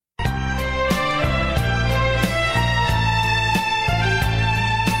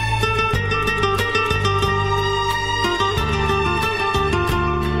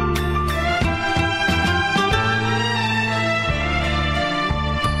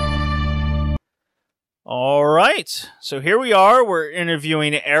All right. So here we are. We're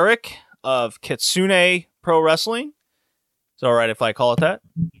interviewing Eric of Kitsune Pro Wrestling. Is it all right if I call it that?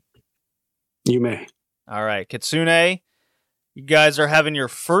 You may. All right. Kitsune, you guys are having your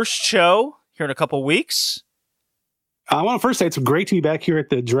first show here in a couple weeks. I want to first say it's great to be back here at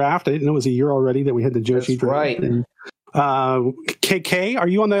the draft. I didn't know it was a year already that we had the Joshi draft. Right. And, KK, are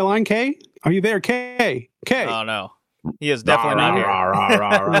you on the line, K? Are you there, K? K. Oh, no. He is definitely not here.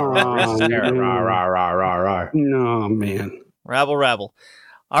 No, man. Rabble.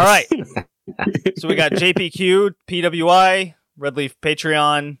 All right. So we got JPQ, PWI, Red Leaf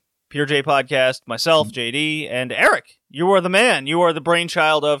Patreon, Pure J Podcast, myself, JD, and Eric. You are the man. You are the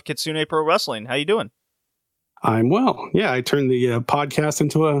brainchild of Kitsune Pro Wrestling. How you doing? I'm well. Yeah, I turned the podcast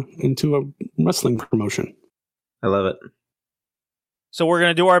into a wrestling promotion. I love it. So we're going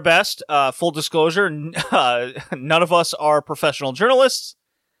to do our best. Full disclosure, none of us are professional journalists.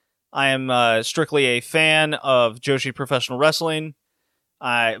 I am strictly a fan of Joshi Professional Wrestling.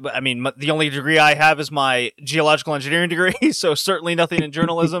 I mean, the only degree I have is my geological engineering degree, so certainly nothing in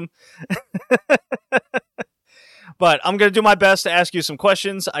journalism. But I'm going to do my best to ask you some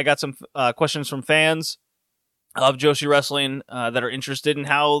questions. I got some questions from fans of Joshi Wrestling that are interested in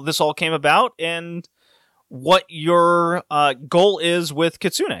how this all came about and what your goal is with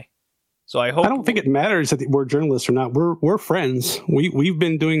Kitsune. So I don't think it matters that we're journalists or not. We're friends. We've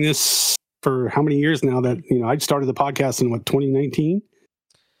been doing this for how many years now? That I started the podcast in 2019.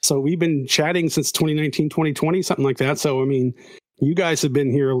 So we've been chatting since 2019, 2020, something like that. So I mean, you guys have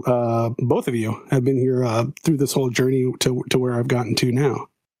been here. Both of you have been here through this whole journey to where I've gotten to now.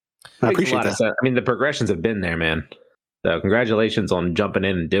 I appreciate that. I mean, the progressions have been there, man. So congratulations on jumping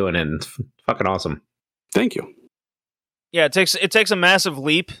in and doing it. It's fucking awesome. Thank you. Yeah, it takes a massive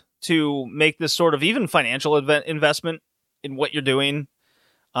leap to make this sort of even financial investment in what you're doing.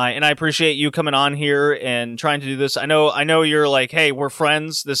 And I appreciate you coming on here and trying to do this. I know you're like, hey, we're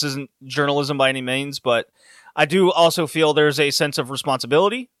friends. This isn't journalism by any means, but I do also feel there's a sense of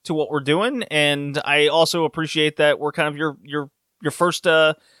responsibility to what we're doing. And I also appreciate that we're kind of your first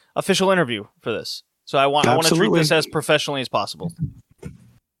official interview for this. So I want to treat this as professionally as possible.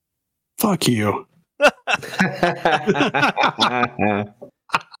 Fuck you.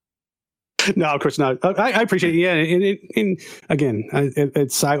 No, of course not. I appreciate it. Yeah, and again,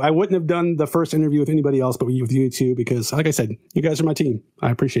 I wouldn't have done the first interview with anybody else, but with you two, because, like I said, you guys are my team.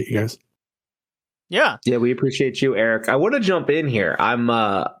 I appreciate you guys. Yeah, we appreciate you, Eric. I want to jump in here.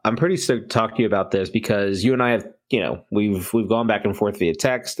 I'm pretty stoked to talk to you about this because you and I have, we've gone back and forth via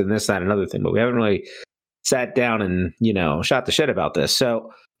text and this, that, and another thing, but we haven't really sat down and shot the shit about this.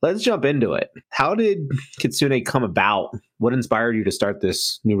 So let's jump into it. How did Kitsune come about? What inspired you to start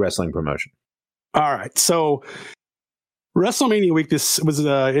this new wrestling promotion? All right. So WrestleMania week, this was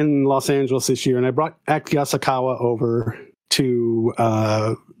in Los Angeles this year, and I brought Aki Asakawa over to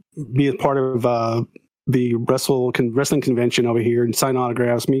be a part of the wrestling convention over here and sign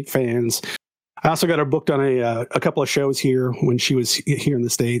autographs, meet fans. I also got her booked on a couple of shows here when she was here in the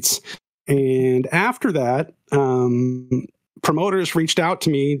States. And after that, promoters reached out to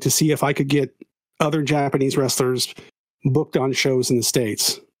me to see if I could get other Japanese wrestlers booked on shows in the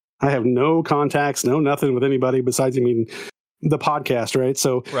States. I have no contacts, no nothing with anybody besides, the podcast, right?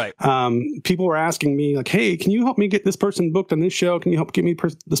 So right. People were asking me like, hey, can you help me get this person booked on this show? Can you help get me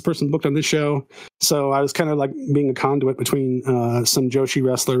this person booked on this show? So I was kind of like being a conduit between some Joshi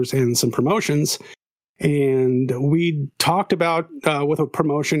wrestlers and some promotions. And we talked about with a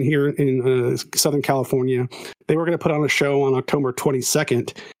promotion here in Southern California. They were going to put on a show on October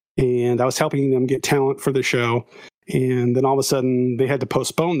 22nd, and I was helping them get talent for the show. And then all of a sudden, they had to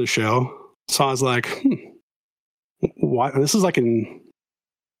postpone the show. So I was like, why? This is like in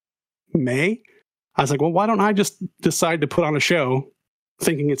May. I was like, well, why don't I just decide to put on a show,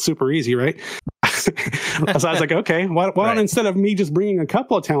 thinking it's super easy, right? So I was like, okay, why don't instead of me just bringing a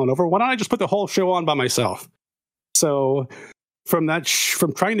couple of talent over, why don't I just put the whole show on by myself? So from that,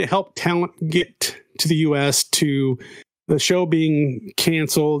 from trying to help talent get to the U.S. to the show being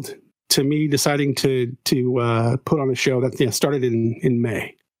canceled to me deciding to put on a show that started in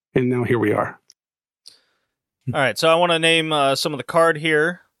May, and now here we are. All right, so I want to name some of the card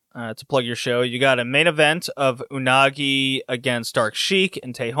here to plug your show. You got a main event of Unagi against Dark Sheik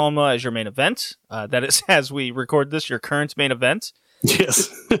and Tehoma as your main event. That is, as we record this, your current main event. Yes.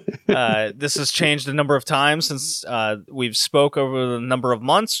 This has changed a number of times since we've spoke over the number of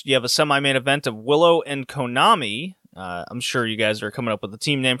months. You have a semi-main event of Willow and Konami. I'm sure you guys are coming up with a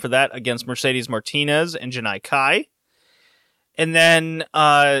team name for that, against Mercedes Martinez and Janai Kai. And then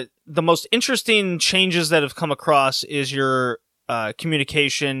the most interesting changes that have come across is your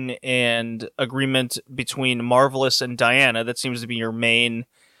communication and agreement between Marvelous and Diana. That seems to be your main,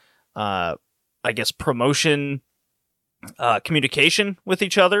 I guess, promotion communication with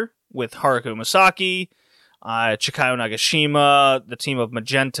each other, with Haruko Masaki, Chikayo Nagashima, the team of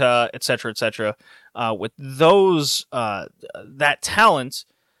Magenta, etc., etc. With those, that talent,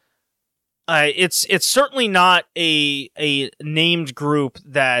 it's certainly not a named group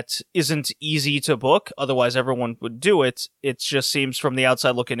that isn't easy to book. Otherwise, everyone would do it. It just seems from the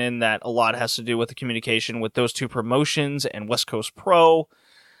outside looking in that a lot has to do with the communication with those two promotions and West Coast Pro.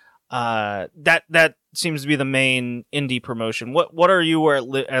 That seems to be the main indie promotion. What are you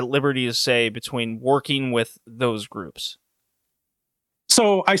at liberty to say between working with those groups?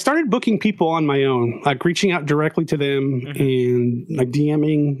 So I started booking people on my own, like reaching out directly to them and like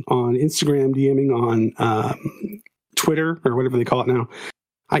DMing on Instagram, DMing on Twitter or whatever they call it now.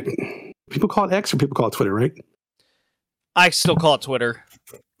 People call it X or people call it Twitter, right? I still call it Twitter.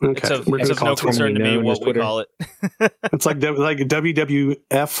 Okay, it's of no concern to me what we call it. It's like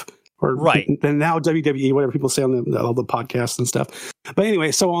WWF. Or right. And now WWE, whatever people say on all the podcasts and stuff. But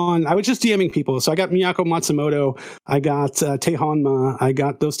anyway, I was just DMing people. So I got Miyako Matsumoto, I got Tehanma, I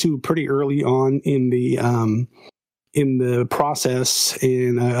got those two pretty early on in the process,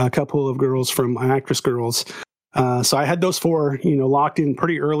 and a couple of girls from Actress Girls. So I had those four, locked in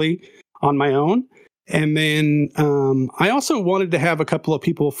pretty early on my own. And then I also wanted to have a couple of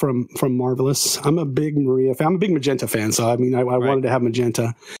people from Marvelous. I'm a big Maria fan. I'm a big Magenta fan. So I wanted to have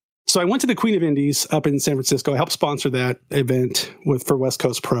Magenta. So I went to the Queen of Indies up in San Francisco. I helped sponsor that event for West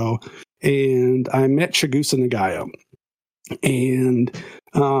Coast Pro, and I met Chigusa Nagayo, and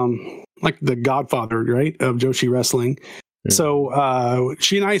like the godfather, right, of Joshi wrestling. Mm-hmm. So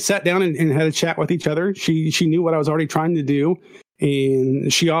she and I sat down and had a chat with each other. She knew what I was already trying to do,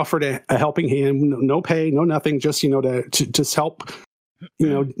 and she offered a helping hand, no pay, no nothing, just to just help,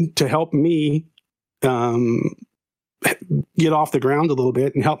 to help me. Get off the ground a little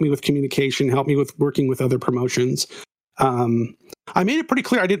bit and help me with communication, help me with working with other promotions. I made it pretty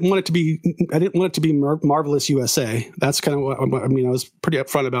clear I didn't want it to be Marvelous USA. That's kind of what I mean. I was pretty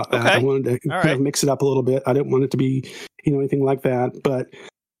upfront about that. Okay. I wanted to kind of mix it up a little bit. I didn't want it to be anything like that. But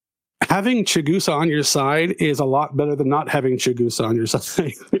having Chigusa on your side is a lot better than not having Chigusa on your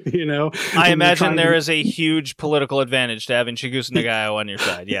side. I imagine there is a huge political advantage to having Chigusa Nagayo on your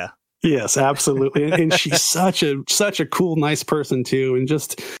side. Yeah. Yes, absolutely. And she's such a cool, nice person too. And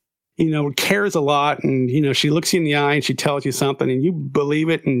just, cares a lot. And, she looks you in the eye and she tells you something and you believe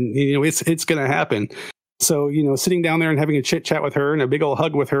it. And, it's going to happen. So, sitting down there and having a chit chat with her and a big old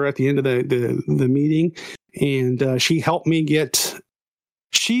hug with her at the end of the meeting. And she helped me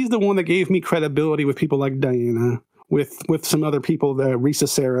she's the one that gave me credibility with people like Diana, with some other people, the Risa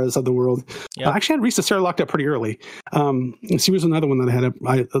Serras of the world. Yep. I actually had Risa Serra locked up pretty early. She was another one that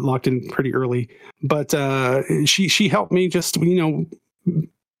I locked in pretty early. But she helped me just,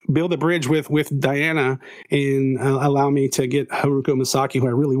 build a bridge with Diana and allow me to get Haruko Masaki, who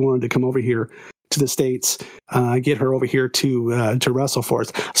I really wanted to come over here to the States, get her over here to wrestle for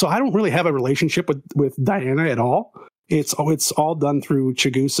us. So I don't really have a relationship with Diana at all. It's all done through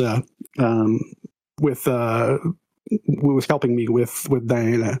Chigusa with helping me with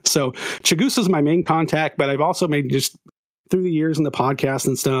Diana. So Chigusa is my main contact, but I've also made just through the years in the podcast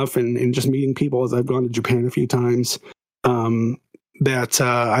and stuff and just meeting people as I've gone to Japan a few times, that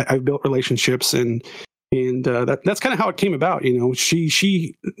I've built relationships and that's kind of how it came about.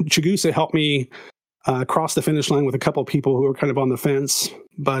 Chigusa helped me cross the finish line with a couple of people who were kind of on the fence,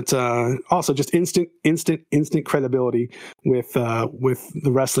 but also just instant credibility with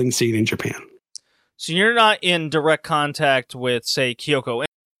the wrestling scene in Japan. So you're not in direct contact with, say, Kyoko?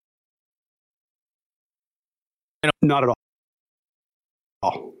 Not at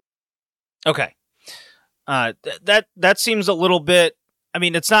all. Okay. That seems a little bit. I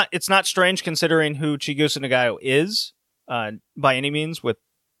mean, it's not strange considering who Chigusa Nagayo is by any means, with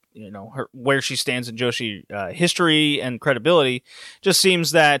where she stands in Joshi history and credibility. Just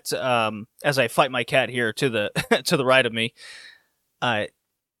seems that as I fight my cat here to the to the right of me.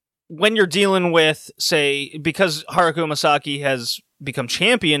 When you're dealing with, say, because Haruko Masaki has become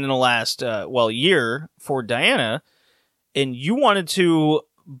champion in the last, year for Diana, and you wanted to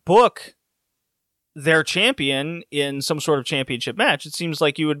book their champion in some sort of championship match, it seems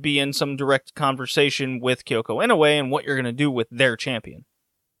like you would be in some direct conversation with Kyoko Inoue and what you're going to do with their champion.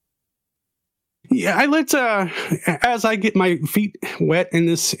 Yeah, I let as I get my feet wet in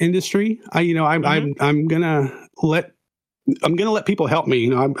this industry, I'm gonna let people help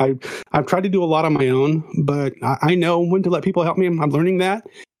me. I've tried to do a lot on my own, but I know when to let people help me. I'm learning that,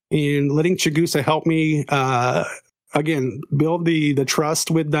 and letting Chigusa help me again, build the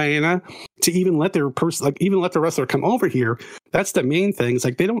trust with Diana to even let their even let the wrestler come over here. That's the main thing. It's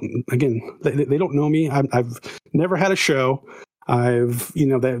like they don't know me. I've never had a show. I'm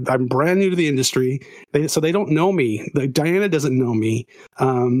brand new to the industry, so they don't know me. Diana doesn't know me.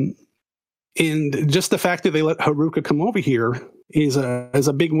 And just the fact that they let Haruka come over here is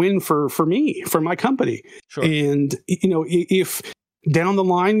a big win for me, for my company. Sure. And, if down the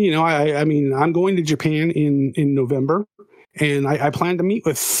line, I mean, I'm going to Japan in November, and I plan to meet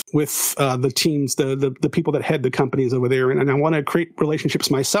with the teams, the people that head the companies over there. And I want to create relationships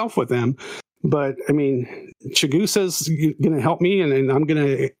myself with them. But I mean, Chigusa's going to help me, and I'm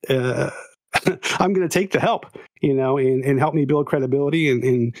going to, I'm going to take the help, and help me build credibility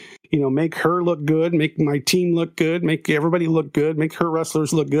and make her look good, make my team look good, make everybody look good, make her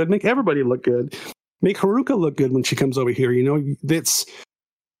wrestlers look good, make everybody look good, make Haruka look good when she comes over here.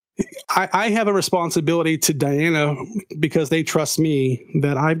 I have a responsibility to Diana because they trust me,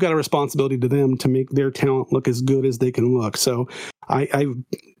 that I've got a responsibility to them to make their talent look as good as they can look. So I'm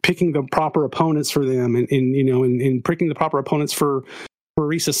picking the proper opponents for them and picking the proper opponents for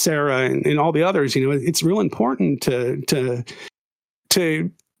Risa Sarah and all the others. It's real important to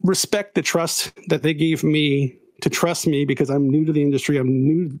respect the trust that they gave me, to trust me because I'm new to the industry. I'm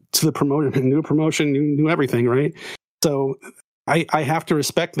new to the promotion, new everything. Right. So I have to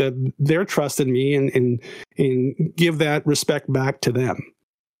respect their trust in me and give that respect back to them.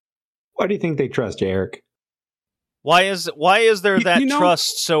 Why do you think they trust you, Eric? Why is there that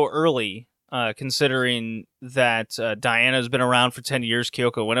trust so early? Considering that Diana's been around for 10 years,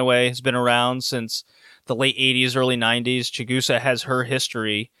 Kyoko Inoue has been around since the late 80s, early 90s. Chigusa has her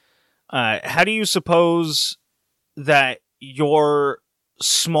history. How do you suppose that your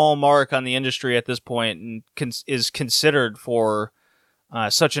small mark on the industry at this point is considered for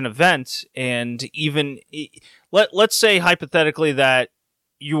such an event? And even let's say hypothetically that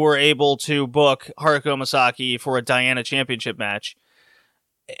you were able to book Haruka Masaki for a Diana championship match.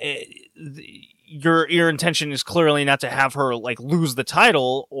 Your intention is clearly not to have her lose the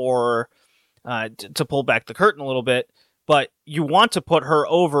title or to pull back the curtain a little bit, but you want to put her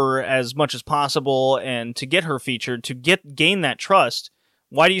over as much as possible and to get her featured, to gain that trust.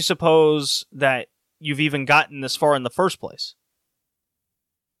 Why do you suppose that you've even gotten this far in the first place?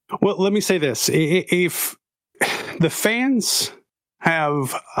 Well, let me say this. If the fans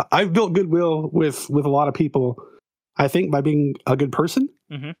I've built goodwill with a lot of people, I think, by being a good person.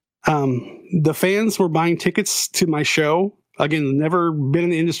 Mm-hmm. The fans were buying tickets to my show. Again, never been in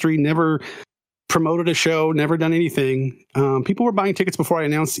the industry, never promoted a show, never done anything. People were buying tickets before I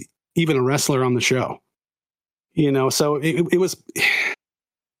announced even a wrestler on the show. So it was.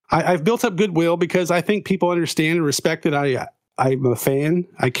 I've built up goodwill because I think people understand and respect that I'm a fan.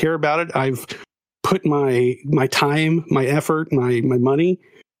 I care about it. I've put my time, my effort, my money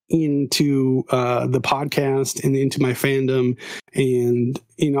into the podcast and into my fandom. And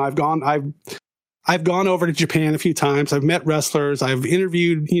I've gone over to Japan a few times. I've met wrestlers. I've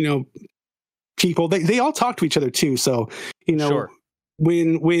interviewed people. They all talk to each other too. So Sure.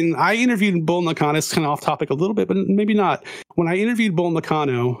 When I interviewed Bull Nakano, it's kind of off topic a little bit, but maybe not. When I interviewed Bull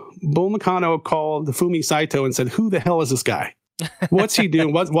Nakano called Fumi Saito and said, "Who the hell is this guy? What's he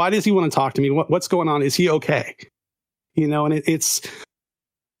doing? Why does he want to talk to me? What's going on? Is he okay?" And it's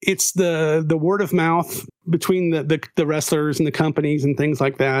the word of mouth between the wrestlers and the companies and things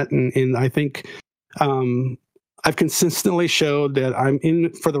like that. And I think I've consistently showed that I'm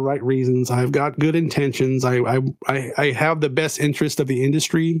in for the right reasons. I've got good intentions. I have the best interest of the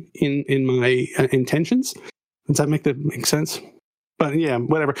industry in my intentions. Does that make sense? But yeah,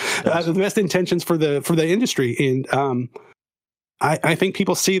 whatever. The best intentions for the industry. And I think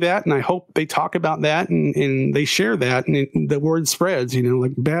people see that, and I hope they talk about that and they share that, and the word spreads.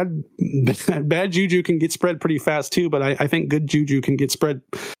 Bad juju can get spread pretty fast too, but I think good juju can get spread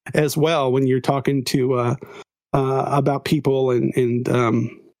as well when you're talking to about people and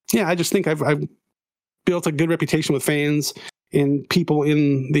I just think I've built a good reputation with fans and people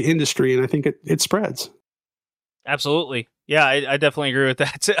in the industry, and I think it spreads. Absolutely, yeah, I definitely agree with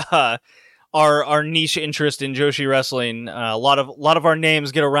that. Our niche interest in Joshi wrestling, a lot of our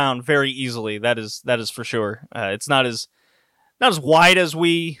names get around very easily. That is for sure. It's not as wide as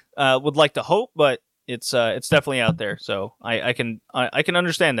we would like to hope, but it's definitely out there. So I can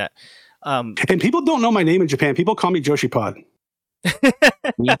understand that. And people don't know my name in Japan. People call me Joshi Pod.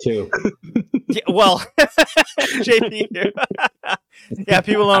 Me too. Yeah, well, JP. Yeah,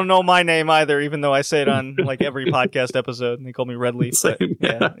 people don't know my name either, even though I say it on every podcast episode, and they call me Red Leaf.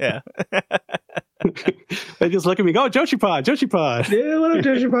 Yeah. They just look at me, go, Joshi Pod. Yeah, what up,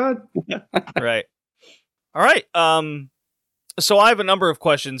 Joshi Pod? Right. All right. So I have a number of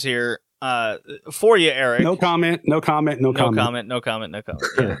questions here for you, Eric. No comment. No comment. No comment. No comment. No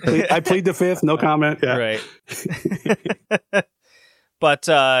comment. I plead the fifth. No comment. Yeah. Right. But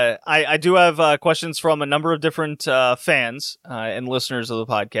I do have questions from a number of different fans and listeners of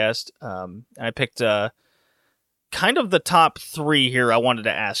the podcast. I picked kind of the top 3 here I wanted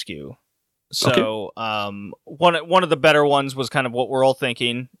to ask you. So one of the better ones was kind of what we're all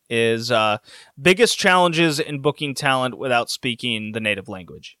thinking is biggest challenges in booking talent without speaking the native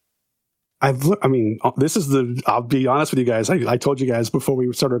language. I'll be honest with you guys. I told you guys before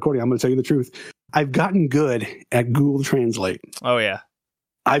we started recording, I'm going to tell you the truth. I've gotten good at Google Translate. Oh, yeah.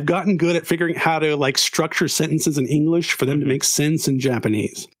 I've gotten good at figuring how to like structure sentences in English for them to make sense in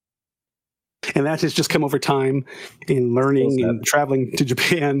Japanese. And that has just come over time in learning and traveling to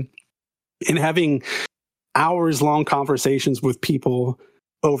Japan and having hours-long conversations with people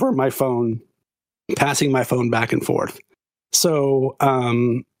over my phone, passing my phone back and forth. So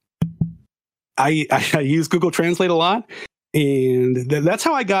I use Google Translate a lot. And that's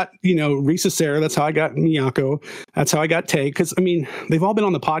how I got, Risa Sarah. That's how I got Miyako. That's how I got Tay. Because, they've all been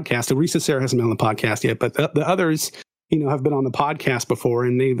on the podcast. Risa Sarah hasn't been on the podcast yet, but the others, have been on the podcast before.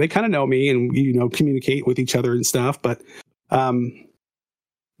 And they kind of know me and, communicate with each other and stuff. But that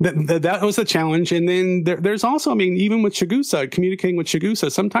was the challenge. And then there's also, even with Chigusa, communicating with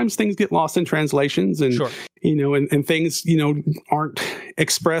Chigusa, sometimes things get lost in translations and, and things, aren't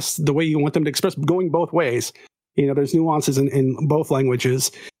expressed the way you want them to express, going both ways. There's nuances in both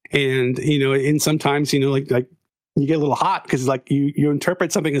languages. And, and sometimes, like you get a little hot because like you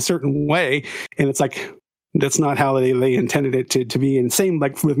interpret something a certain way and it's like, that's not how they intended it to be. And same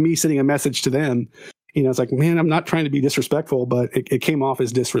like with me sending a message to them, it's like, man, I'm not trying to be disrespectful, but it came off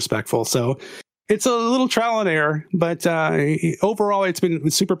as disrespectful. So it's a little trial and error, but overall it's been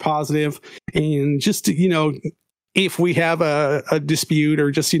super positive. And just, if we have a dispute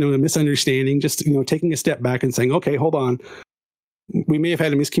or just, a misunderstanding, just, taking a step back and saying, okay, hold on. We may have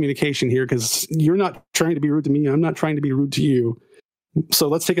had a miscommunication here because you're not trying to be rude to me. I'm not trying to be rude to you. So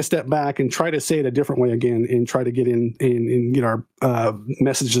let's take a step back and try to say it a different way again and try to get in and get our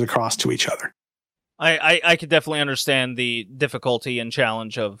messages across to each other. I could definitely understand the difficulty and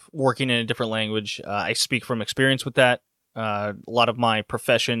challenge of working in a different language. I speak from experience with that. A lot of my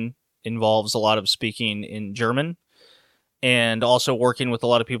profession involves a lot of speaking in German and also working with a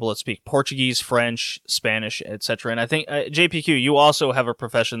lot of people that speak Portuguese, French, Spanish, etc. And I think, JPQ, you also have a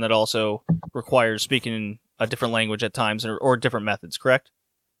profession that also requires speaking in a different language at times or different methods, correct?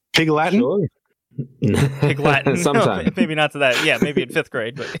 Pig Latin? Sure. Pig Latin. Sometimes. No, maybe not to that. Yeah, maybe in 5th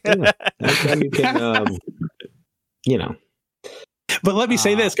grade. But you can, But let me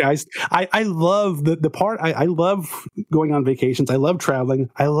say this, guys. I love the part. I love going on vacations. I love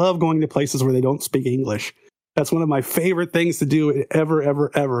traveling. I love going to places where they don't speak English. That's one of my favorite things to do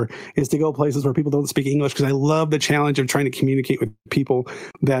ever is to go places where people don't speak English because I love the challenge of trying to communicate with people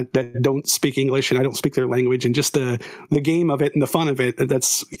that don't speak English and I don't speak their language and just the game of it and the fun of it. I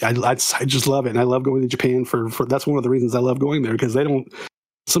just love it. And I love going to Japan for that's one of the reasons I love going there because they don't.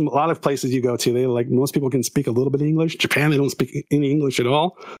 A lot of places you go to, they like most people can speak a little bit of English. Japan, they don't speak any English at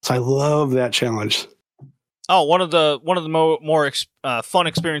all. So I love that challenge. Oh, one of the more fun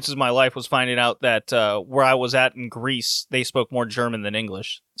experiences of my life was finding out that where I was at in Greece, they spoke more German than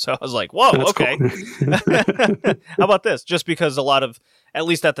English. So I was like, "Whoa, That's okay." Cool. How about this? Just because a lot of, at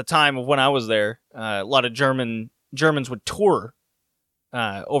least at the time of when I was there, a lot of Germans would tour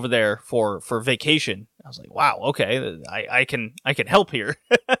over there for vacation. I was like, "Wow, okay, I can help here."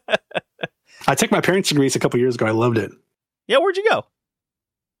 I took my parents to Greece a couple years ago. I loved it. Yeah, where'd you go?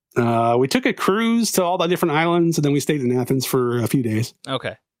 We took a cruise to all the different islands, and then we stayed in Athens for a few days.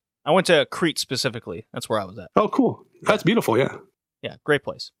 Okay. I went to Crete specifically. That's where I was at. Oh, cool. That's beautiful, yeah. Yeah, great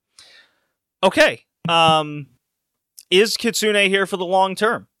place. Okay. Is Kitsune here for the long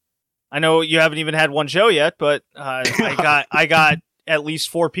term? I know you haven't even had one show yet, but I got at least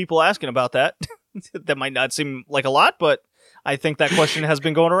 4 people asking about that. That might not seem like a lot, but I think that question has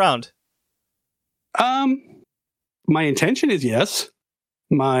been going around. My intention is yes.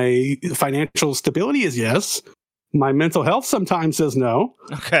 My financial stability is yes. My mental health sometimes says no.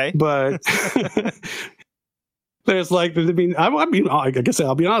 Okay. But there's like, I guess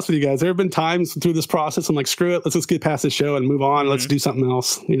I'll be honest with you guys. There have been times through this process I'm like, screw it. Let's just get past this show and move on. Mm-hmm. Let's do something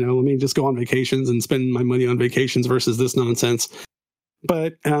else. Let me just go on vacations and spend my money on vacations versus this nonsense.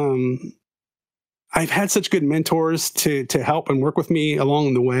 But I've had such good mentors to help and work with me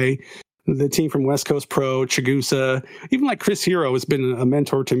along the way. The team from West Coast Pro, Chigusa, even like Chris Hero has been a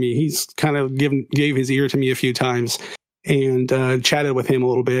mentor to me. He's kind of gave his ear to me a few times. and chatted with him a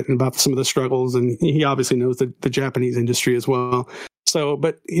little bit about some of the struggles. And he obviously knows the Japanese industry as well. So,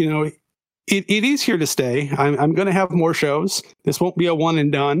 but it is here to stay. I'm going to have more shows. This won't be a one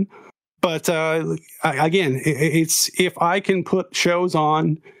and done. But again, it's if I can put shows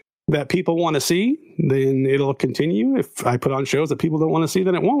on that people want to see, then it'll continue. If I put on shows that people don't want to see,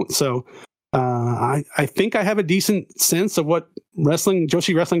 then it won't. So I think I have a decent sense of what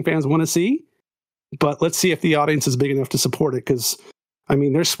Joshi wrestling fans want to see. But let's see if the audience is big enough to support it. Because I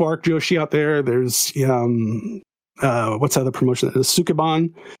mean, there's Spark Joshi out there. There's what's the other promotion? The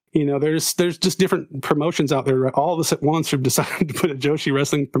Sukeban. There's just different promotions out there. All of us at once have decided to put a Joshi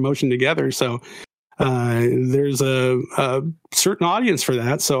wrestling promotion together. So there's a certain audience for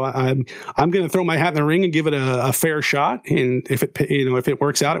that. So I'm going to throw my hat in the ring and give it a fair shot. And if it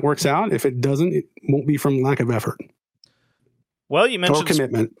works out, it works out. If it doesn't, it won't be from lack of effort. Well, you mentioned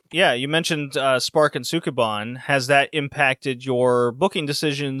commitment. Yeah, you mentioned Spark and Sukeban. Has that impacted your booking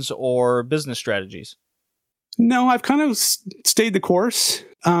decisions or business strategies? No, I've kind of stayed the course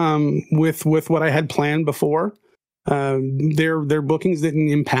with what I had planned before. Their bookings didn't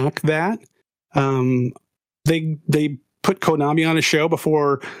impact that. They put Konami on a show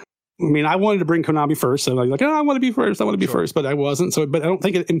before. I mean, I wanted to bring Konami first, so I was like, I want to be first. I want to be first, but I wasn't. So, but I don't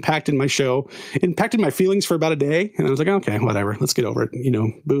think it impacted my show. It impacted my feelings for about a day, and I was like, okay, whatever, let's get over it.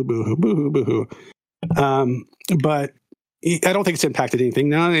 Boo boo boo boo boo. But I don't think it's impacted anything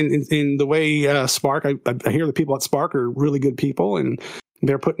now. In the way Spark, I hear the people at Spark are really good people, and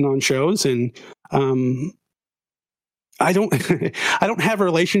they're putting on shows. And I don't I don't have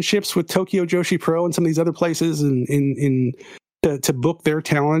relationships with Tokyo Joshi Pro and some of these other places, and to book their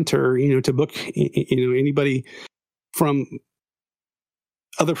talent or to book anybody from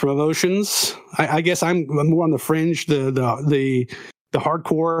other promotions. I guess I'm more on the fringe, the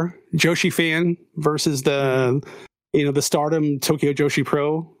hardcore Joshi fan versus the Stardom Tokyo Joshi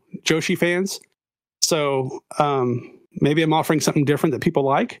Pro Joshi fans. So maybe I'm offering something different that people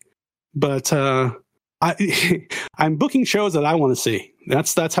like, but I'm booking shows that I want to see.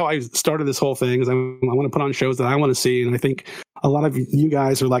 That's how I started this whole thing. Is I want to put on shows that I want to see, and I think a lot of you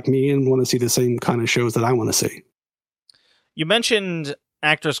guys are like me and want to see the same kind of shows that I want to see. You mentioned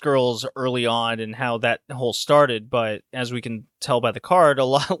Actress Girls early on and how that whole started, but as we can tell by the card, a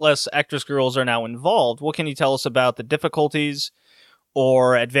lot less Actress Girls are now involved. What can you tell us about the difficulties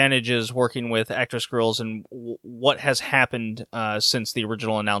or advantages working with Actress Girls, and what has happened since the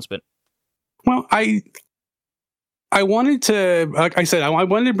original announcement? Well, I wanted to, like I said, I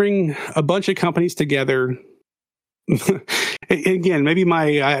wanted to bring a bunch of companies together. Again, maybe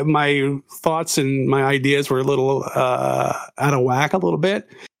my thoughts and my ideas were a little out of whack a little bit,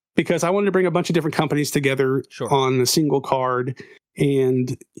 because I wanted to bring a bunch of different companies together on a single card.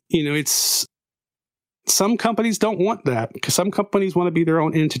 And, it's some companies don't want that, because some companies want to be their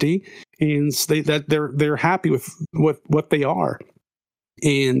own entity, and they're happy with what they are.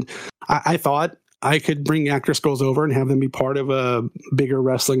 And I thought I could bring Actress Girls over and have them be part of a bigger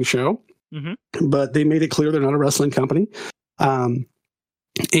wrestling show. Mm-hmm. But they made it clear they're not a wrestling company. And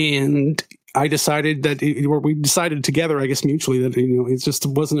I decided we decided together, I guess mutually, that it just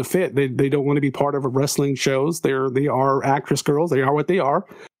wasn't a fit. They don't want to be part of a wrestling shows. They are Actress Girls. They are what they are.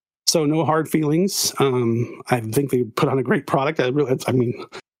 So no hard feelings. I think they put on a great product.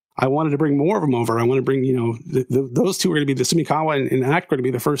 I wanted to bring more of them over. I want to bring, those two are going to be the Sumikawa and Act are going to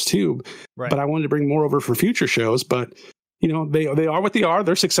be the first two. Right. But I wanted to bring more over for future shows. But, they are what they are.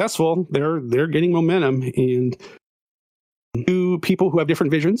 They're successful. They're getting momentum. And two people who have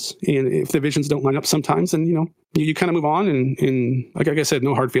different visions. And if the visions don't line up sometimes, then, you kind of move on. And like I said,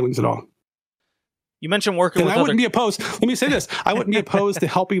 no hard feelings at all. You mentioned working with I wouldn't be opposed. Let me say this. I wouldn't be opposed to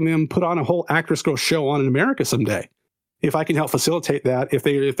helping them put on a whole Actress Girl show on in America someday. If I can help facilitate that, if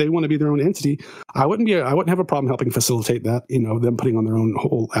they want to be their own entity, I wouldn't have a problem helping facilitate that. Them putting on their own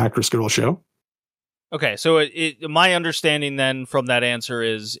whole Actress Girl show. Okay, so my understanding then from that answer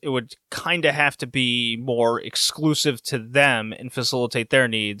is it would kind of have to be more exclusive to them and facilitate their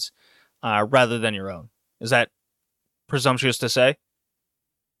needs, rather than your own. Is that presumptuous to say?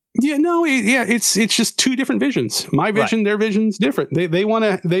 Yeah, no, it's just two different visions. My vision, right. Their vision's different. They want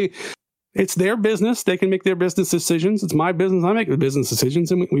to. It's their business. They can make their business decisions. It's my business. I make the business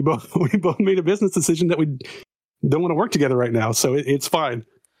decisions, and we both made a business decision that we don't want to work together right now. So it's fine.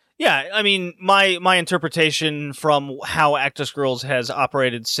 Yeah, I mean, my interpretation from how Actress Girls has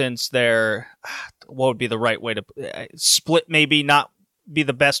operated since their, what would be the right way to split? Maybe not be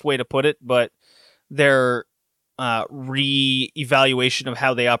the best way to put it, but their re-evaluation of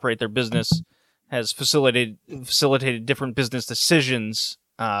how they operate their business has facilitated different business decisions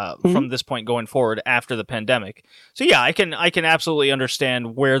from this point going forward after the pandemic. So yeah, I can absolutely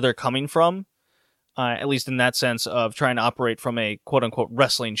understand where they're coming from, at least in that sense of trying to operate from a quote unquote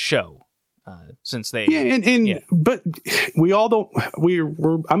wrestling show. Since they but we all don't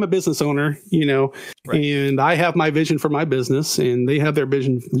I'm a business owner, right. And I have my vision for my business and they have their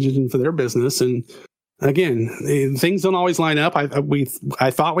vision for their business, and again, things don't always line up.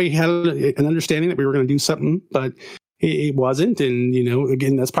 I thought we had an understanding that we were going to do something, but it wasn't. And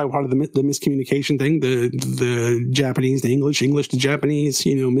again, that's probably part of the miscommunication thing, the Japanese to English to Japanese,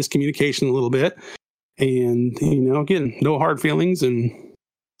 miscommunication a little bit. And again, no hard feelings, and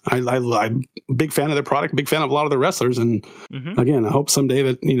I'm a big fan of their product, big fan of a lot of the wrestlers. And again, I hope someday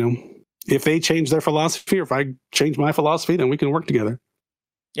that, if they change their philosophy or if I change my philosophy, then we can work together.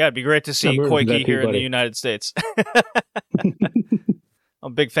 Yeah, it'd be great to see Koiki here in the United States. I'm a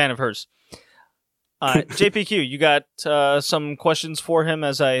big fan of hers. JPQ, you got some questions for him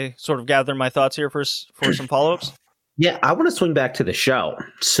as I sort of gather my thoughts here for some follow-ups? Yeah, I want to swing back to the show.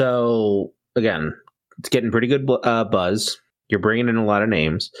 So, again, it's getting pretty good buzz. You're bringing in a lot of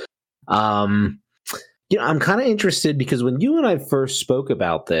names. I'm kind of interested because when you and I first spoke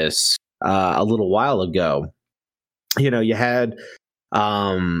about this a little while ago, you had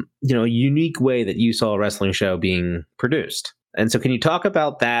a unique way that you saw a wrestling show being produced. And so can you talk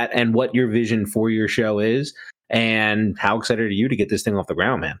about that and what your vision for your show is and how excited are you to get this thing off the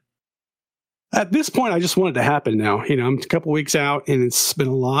ground, man? At this point, I just want it to happen now. I'm a couple weeks out and it's been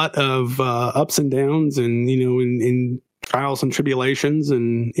a lot of ups and downs and, in trials and tribulations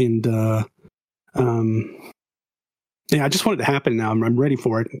and I just want it to happen now. I'm ready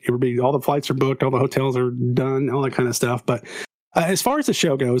for it. All the flights are booked, all the hotels are done, all that kind of stuff. But as far as the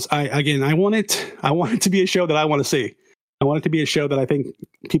show goes, I want it to be a show that I want to see. I want it to be a show that I think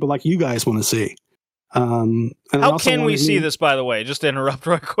people like you guys want to see. And how can we see this, by the way? Just to interrupt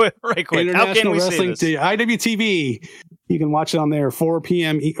right quick. How can we see this? IWTV. You can watch it on there, 4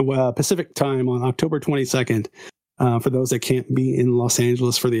 p.m. Pacific time on October 22nd. For those that can't be in Los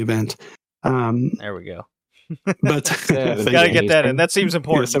Angeles for the event. There we go. But gotta get that in. That seems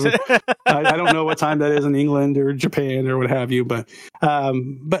important. I don't know what time that is in England or Japan or what have you, but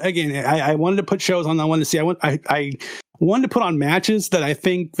again, I wanted to put shows on. I wanted to see. I wanted to put on matches that I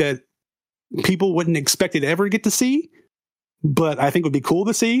think that people wouldn't expect it ever get to see, but I think would be cool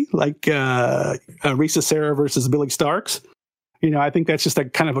to see, like Risa Sera versus Billy Starks. I think that's just a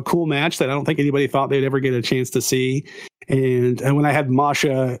kind of a cool match that I don't think anybody thought they'd ever get a chance to see. And when I had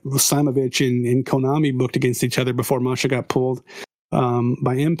Masha Slamovich and Konami booked against each other before Masha got pulled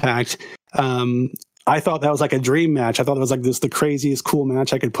by Impact, I thought that was like a dream match. I thought it was like the craziest cool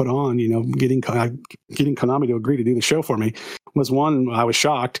match I could put on. Getting Konami to agree to do the show for me was one, I was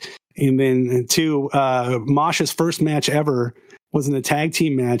shocked. And then two, Masha's first match ever was in a tag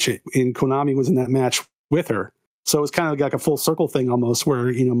team match, and Konami was in that match with her. So it was kind of like a full circle thing almost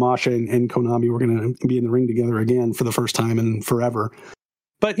where, Masha and Konami were going to be in the ring together again for the first time in forever.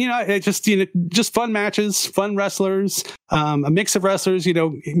 But, it just fun matches, fun wrestlers, a mix of wrestlers.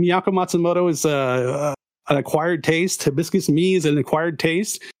 Miyako Matsumoto is an acquired taste. Hibiscus Me is an acquired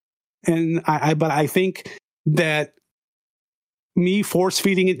taste. And but I think that me force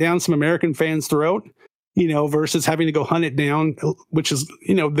feeding it down some American fans' throat, versus having to go hunt it down, which is,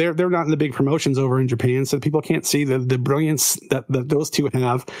 they're not in the big promotions over in Japan, so people can't see the brilliance that those two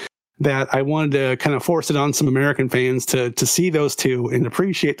have. That I wanted to kind of force it on some American fans to see those two and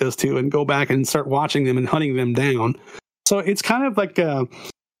appreciate those two and go back and start watching them and hunting them down. So it's kind of like the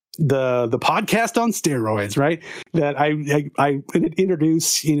podcast on steroids, right? That I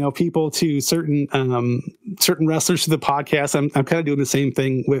introduce people to certain wrestlers to the podcast. I'm kind of doing the same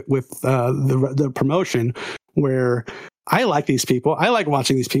thing with the promotion, where I like these people. I like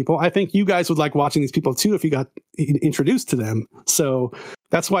watching these people. I think you guys would like watching these people too if you got introduced to them. So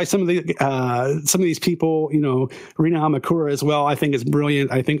that's why some of these people, Rina Amakura as well, I think is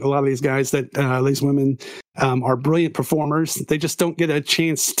brilliant. I think a lot of these guys these women are brilliant performers. They just don't get a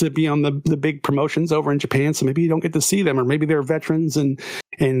chance to be on the big promotions over in Japan. So maybe you don't get to see them, or maybe they're veterans and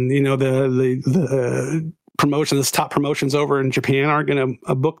the promotion, the top promotions over in Japan aren't going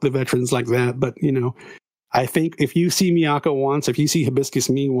to book the veterans like that. But, I think if you see Miyako once, if you see Hibiscus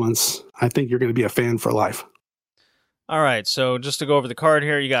Me once, I think you're going to be a fan for life. All right, so just to go over the card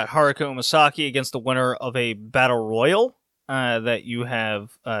here, you got Haruka Umasaki against the winner of a Battle Royal that you have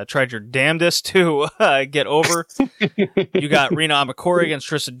tried your damnedest to get over. You got Rina Amakura against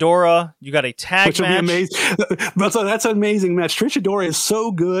Trish Adora. You got a tag match. Would be amazing. That's an amazing match. Trish Adora is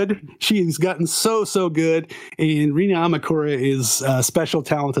so good. She's gotten so good. And Rina Amakura is special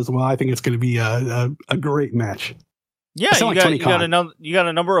talent as well. I think it's going to be a great match. Yeah, you got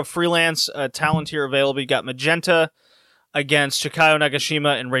a number of freelance talent here available. You got Magenta against Chikayo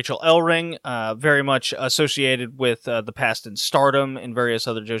Nagashima and Rachel Ellring, very much associated with the past in Stardom and various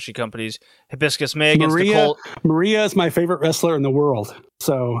other Joshi companies. Hibiscus May against Nicole. Maria is my favorite wrestler in the world.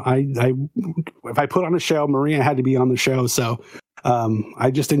 So if I put on a show, Maria had to be on the show. So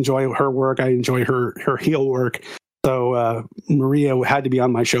I just enjoy her work. I enjoy her heel work. So Maria had to be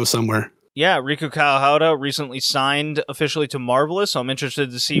on my show somewhere. Yeah, Riku Kawahara recently signed officially to Marvelous, so I'm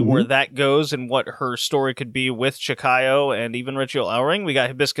interested to see where that goes and what her story could be with Chikayo and even Rachel Ellring. We got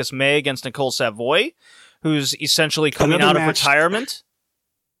Hibiscus May against Nicole Savoy, who's essentially coming out of retirement.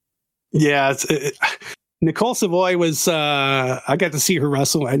 Yeah, Nicole Savoy was, I got to see her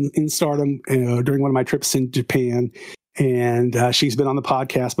wrestle in Stardom during one of my trips in Japan. And she's been on the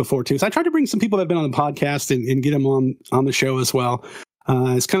podcast before, too. So I tried to bring some people that have been on the podcast and get them on the show as well.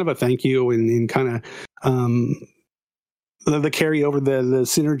 It's kind of a thank you and kind of the carry over the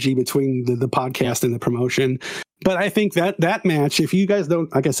synergy between the podcast and the promotion. But I think that match, if you guys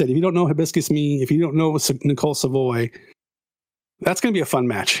don't, like I said, if you don't know Hibiscus Me, if you don't know Nicole Savoy, that's going to be a fun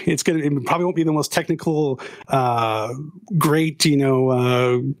match. It probably won't be the most technical, great,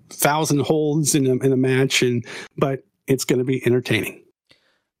 1,000 holds in a match, but it's going to be entertaining.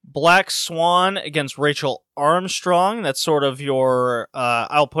 Black Swan against Rachel Armstrong. That's sort of your,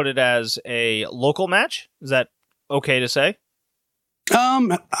 I'll put it as a local match. Is that okay to say?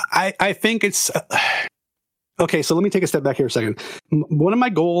 I think it's, okay, so let me take a step back here a second. One of my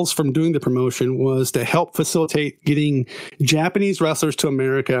goals from doing the promotion was to help facilitate getting Japanese wrestlers to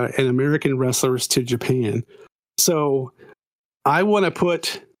America and American wrestlers to Japan. So I want to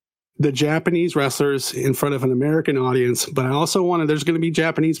put the Japanese wrestlers in front of an American audience, but I also there's going to be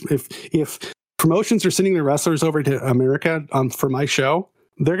Japanese, if promotions are sending their wrestlers over to America for my show,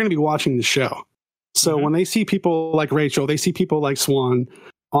 they're going to be watching the show. So when they see people like Rachel, they see people like Swan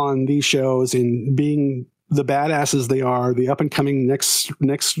on these shows and being the badasses they are, the up and coming next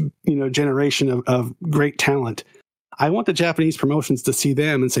generation of great talent. I want the Japanese promotions to see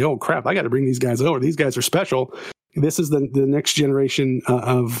them and say, oh crap, I got to bring these guys over. These guys are special. This is the next generation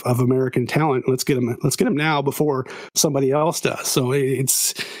of American talent. Let's get them now before somebody else does. So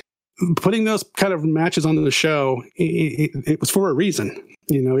it's putting those kind of matches on the show. It was for a reason.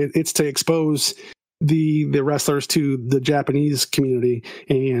 It's to expose the wrestlers to the Japanese community,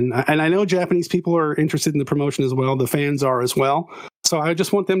 and I know Japanese people are interested in the promotion as well. The fans are as well. So I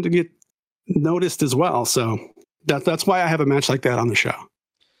just want them to get noticed as well. So that's why I have a match like that on the show.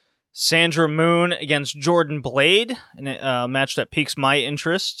 Sandra Moon against Jordan Blade, a match that piques my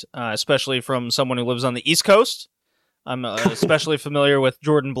interest, especially from someone who lives on the East Coast. I'm especially familiar with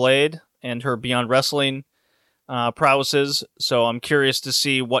Jordan Blade and her Beyond Wrestling prowesses, so I'm curious to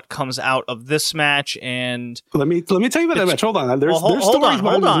see what comes out of this match. And let me tell you about that match. Hold on,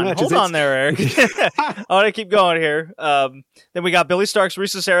 hold on there, Eric. I want to keep going here. Then we got Billy Starks,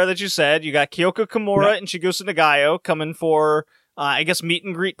 Risa Sera that you said. You got Kyoko Kimura and Chigusa Nagayo coming for, I guess, meet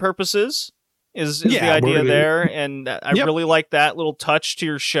and greet purposes is the idea there. And I really like that little touch to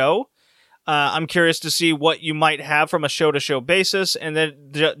your show. I'm curious to see what you might have from a show-to-show basis. And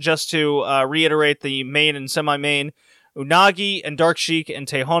then just to reiterate the main and semi-main, Unagi and Dark Sheik and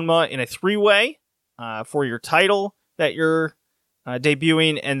Tehonma in a three-way for your title that you're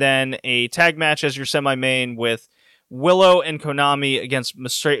debuting. And then a tag match as your semi-main with Willow and Konami against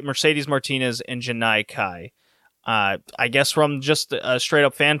Mercedes Martinez and Janai Kai. I guess from just a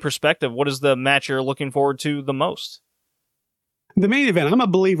straight-up fan perspective, what is the match you're looking forward to the most? The main event, I'm a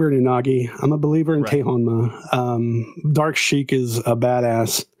believer in Unagi. I'm a believer in Tehonma. Dark Sheik is a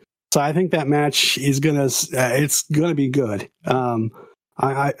badass. So I think that match is it's gonna be good.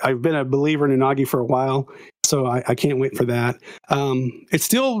 I've been a believer in Unagi for a while, so I can't wait for that. It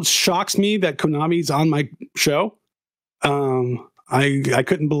still shocks me that Konami's on my show. I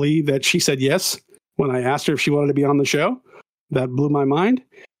couldn't believe that she said yes when I asked her if she wanted to be on the show. That blew my mind.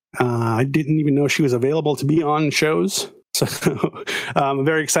 I didn't even know she was available to be on shows. So I'm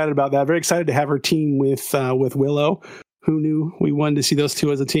very excited about that. Very excited to have her team with Willow. Who knew we wanted to see those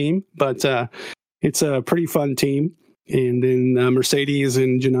two as a team? But it's a pretty fun team. And then Mercedes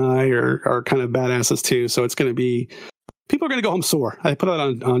and Janai are kind of badasses too. So it's going to be, people are going to go home sore. I put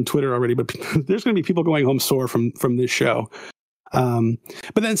that on Twitter already, but there's going to be people going home sore from this show.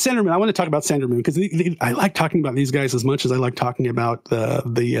 But then Sandra Moon, I want to talk about Sandra Moon because I like talking about these guys as much as I like talking about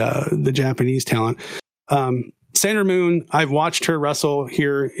the Japanese talent. Sandra Moon, I've watched her wrestle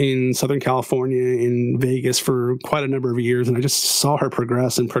here in Southern California, in Vegas for quite a number of years, and I just saw her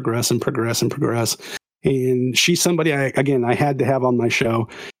progress and progress and progress and progress. And she's somebody I had to have on my show.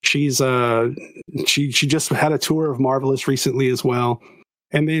 She's she just had a tour of Marvelous recently as well.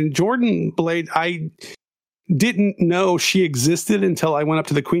 And then Jordan Blade, I didn't know she existed until I went up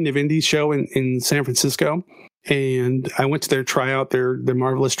to the Queen of Indies show in San Francisco. And I went to their tryout, their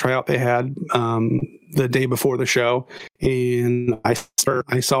Marvelous tryout they had the day before the show. And I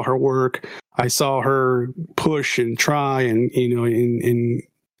saw her work. I saw her push and try and,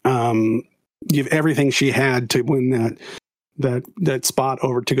 give everything she had to win that spot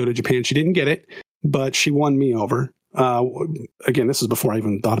over to go to Japan. She didn't get it, but she won me over. Again, this is before I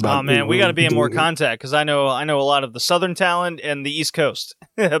even thought about. Oh man, we got to be in more contact because I know a lot of the Southern talent and the East Coast,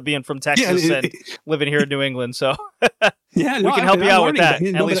 being from Texas and living here in New England. So we can help you out with that.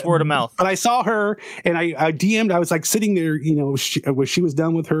 At least word of mouth. But I saw her and I DM'd. I was like sitting there, when she was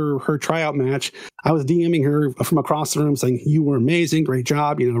done with her tryout match. I was DMing her from across the room saying, "You were amazing, great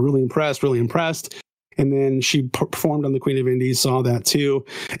job. Really impressed, really impressed." And then she performed on the Queen of Indies, saw that too.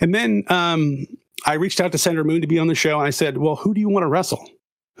 And then I reached out to Sandra Moon to be on the show. And I said, "Well, who do you want to wrestle?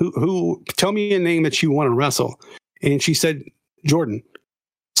 Who? Tell me a name that you want to wrestle." And she said, "Jordan."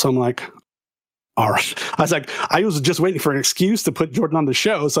 So I'm like, all right. I was like, I was just waiting for an excuse to put Jordan on the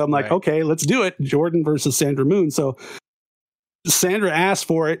show. So I'm like, right. Okay, let's do it. Jordan versus Sandra Moon. So Sandra asked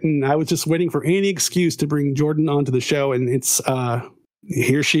for it, and I was just waiting for any excuse to bring Jordan onto the show. And it's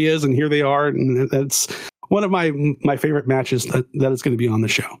here she is, and here they are. And that's one of my favorite matches that is going to be on the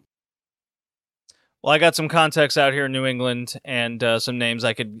show. Well, I got some contacts out here in New England, and some names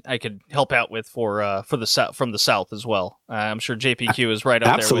I could help out with for the South, from the South as well. I'm sure JPQ is right up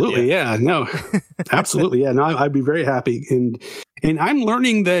absolutely, there with you. Yeah, no, absolutely, yeah. No, I'd be very happy, and I'm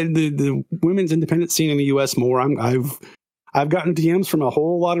learning the women's independent scene in the U.S. more. I've gotten DMs from a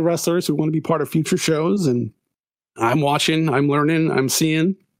whole lot of wrestlers who want to be part of future shows, and I'm watching, I'm learning, I'm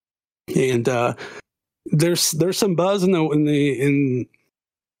seeing, and there's some buzz in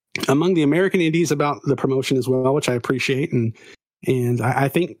among the American indies about the promotion as well, which I appreciate. And I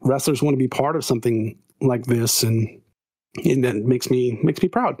think wrestlers want to be part of something like this. And that makes me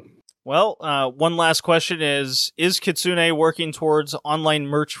proud. Well, one last question is Kitsune working towards online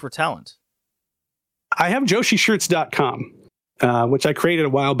merch for talent? I have JoshiShirts.com, which I created a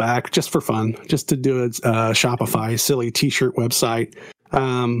while back just for fun, just to do a Shopify silly t-shirt website.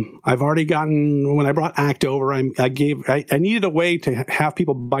 I've already gotten, when I brought ACT over, I needed a way to have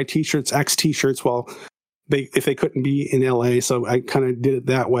people buy t-shirts, X t-shirts, if they couldn't be in LA. So I kind of did it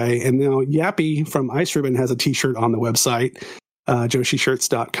that way. And now Yappy from Ice Ribbon has a t-shirt on the website,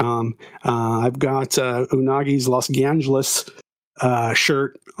 JoshiShirts.com. I've got Unagi's Los Angeles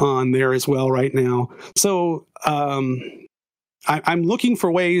shirt on there as well right now. So I'm looking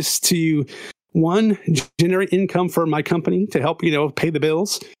for ways to, one, generate income for my company to help, pay the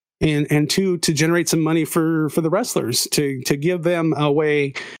bills, and two, to generate some money for the wrestlers, to give them a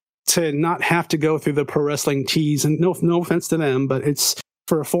way to not have to go through the pro wrestling tees. And no offense to them, but it's,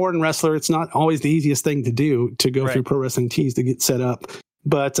 for a foreign wrestler, it's not always the easiest thing to do, to go through pro wrestling tees to get set up.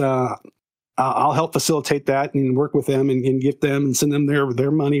 But I'll help facilitate that and work with them and give them and send them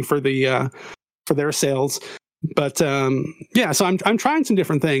their money for their sales. But so I'm trying some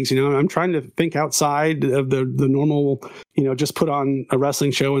different things. I'm trying to think outside of the normal, just put on a wrestling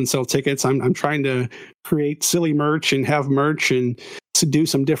show and sell tickets. I'm trying to create silly merch and have merch and to do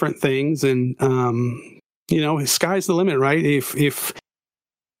some different things. And sky's the limit, right? If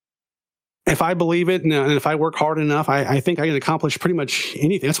I believe it and if I work hard enough, I think I can accomplish pretty much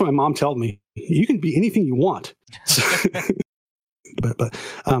anything. That's what my mom told me. You can be anything you want. but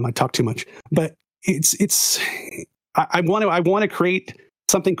I talk too much. But I want to create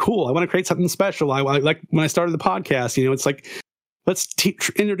something cool. I want to create something special. I like when I started the podcast, it's like, let's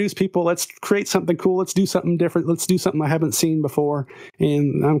introduce people. Let's create something cool. Let's do something different. Let's do something I haven't seen before.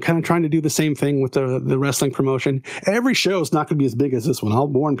 And I'm kind of trying to do the same thing with the wrestling promotion. Every show is not going to be as big as this one. I'll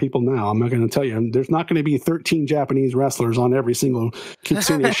warn people now. I'm not going to tell you. There's not going to be 13 Japanese wrestlers on every single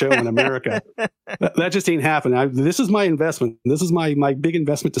Kitsune show in America. That just ain't happening. This is my investment. This is my big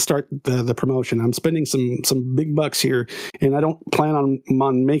investment to start the promotion. I'm spending some big bucks here, and I don't plan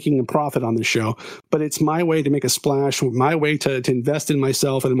on making a profit on this show. But it's my way to make a splash, my way to invest in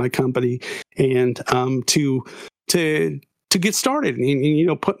myself and in my company, and to get started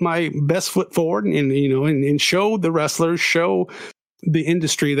and put my best foot forward and show the wrestlers, show the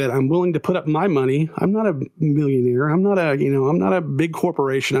industry that I'm willing to put up my money. I'm not a millionaire. I'm not a big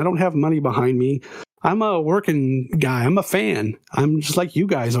corporation. I don't have money behind me. I'm a working guy. I'm a fan. I'm just like you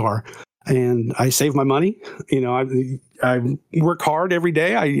guys are. And I save my money. I work hard every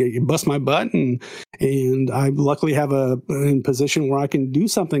day. I bust my butt, and I luckily have a position where I can do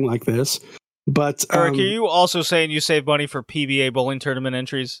something like this. But Eric, are you also saying you save money for PBA bowling tournament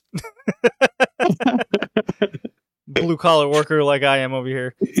entries? Blue collar worker like I am over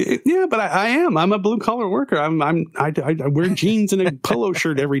here. Yeah, but I am. I'm a blue collar worker. I wear jeans and a polo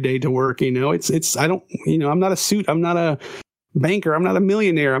shirt every day to work. I don't. I'm not a suit. I'm not a banker. I'm not a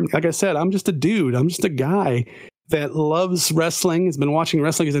millionaire. Like I said, I'm just a dude. I'm just a guy that loves wrestling. Has been watching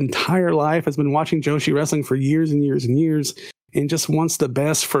wrestling his entire life. Has been watching Joshi wrestling for years and years and years. And just wants the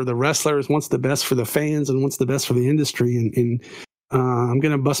best for the wrestlers, wants the best for the fans, and wants the best for the industry. And I'm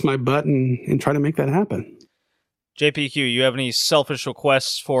going to bust my butt and try to make that happen. JPQ, you have any selfish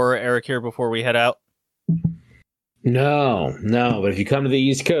requests for Eric here before we head out? No. But if you come to the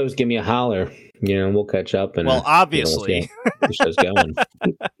East Coast, give me a holler. We'll catch up. And obviously, the show's going.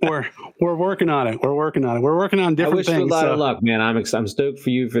 We're working on it. We're working on different things. I wish you a lot of luck, man. I'm stoked for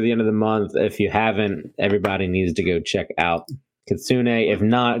you for the end of the month. If you haven't, everybody needs to go check out Kitsune. If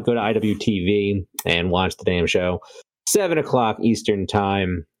not, go to IWTV and watch the damn show. 7:00 Eastern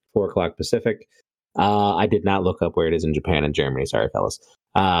Time, 4:00 Pacific. I did not look up where it is in Japan and Germany. Sorry, fellas.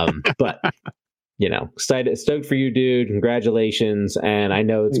 But stoked for you, dude. Congratulations. And I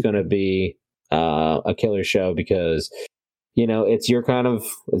know it's going to be a killer show because, it's your kind of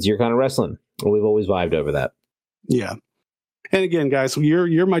wrestling. We've always vibed over that. Yeah. And again, guys,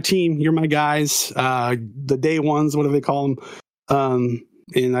 you're my team. You're my guys. The day ones, what do they call them?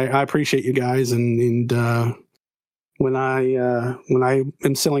 And I appreciate you guys. And when I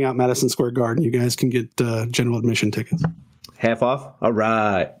am selling out Madison Square Garden, you guys can get general admission tickets. Half off? All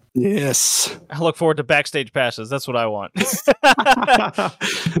right. Yes. I look forward to backstage passes. That's what I want.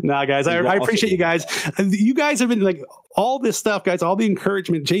 Nah, guys, I appreciate you guys. You guys have been like all this stuff, guys, all the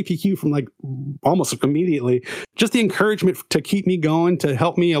encouragement, JPQ from like almost immediately, just the encouragement to keep me going, to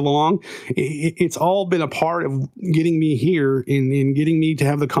help me along. It's all been a part of getting me here and getting me to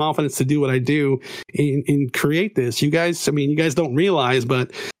have the confidence to do what I do and create this. You guys don't realize,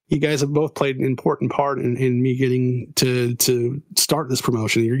 but you guys have both played an important part in me getting to start this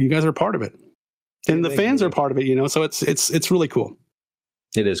promotion. You guys are part of it, and the fans are part of it. So it's really cool.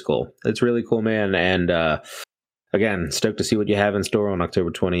 It is cool. It's really cool, man. And again, stoked to see what you have in store on October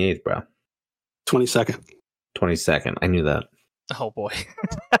 28th, bro. 22nd. 22nd. I knew that. Oh boy.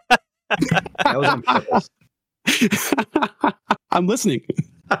 That was on purpose. I'm listening.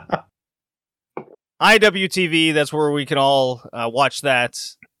 IWTV. That's where we can all watch that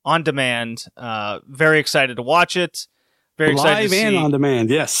on demand. Very excited to watch it. Very excited live to see. And on demand.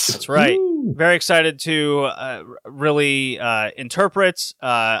 Yes, that's right. Woo. Very excited to really interpret.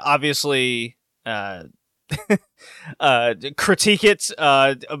 Obviously, critique it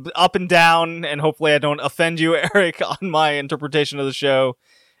up and down, and hopefully I don't offend you, Eric, on my interpretation of the show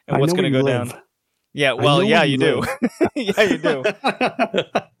and what's going to go down. Yeah, well, yeah, you do. Yeah, you do.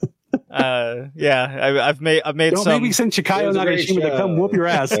 I've made don't some. Maybe send Chikayo Nagashima to come whoop your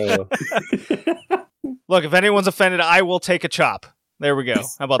ass. Look, if anyone's offended, I will take a chop. There we go.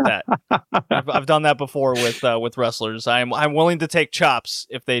 How about that? I've done that before with wrestlers. I'm willing to take chops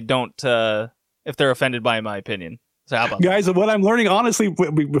if they don't if they're offended by my opinion. So how about guys? What I'm learning, honestly,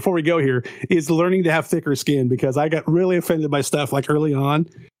 before we go here, is learning to have thicker skin because I got really offended by stuff like early on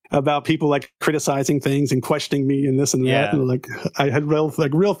about people like criticizing things and questioning me and this and that. And like I had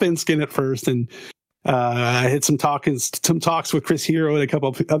real thin skin at first, and I had some talks with Chris Hero and a couple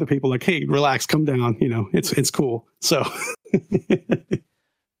of other people like, hey, relax, come down. It's cool. So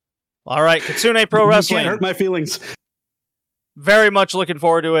all right, Kitsune Pro Wrestling. You can't hurt my feelings. Very much looking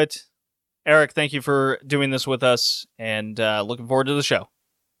forward to it. Eric, thank you for doing this with us, and looking forward to the show.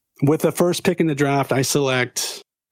 With the first pick in the draft, I select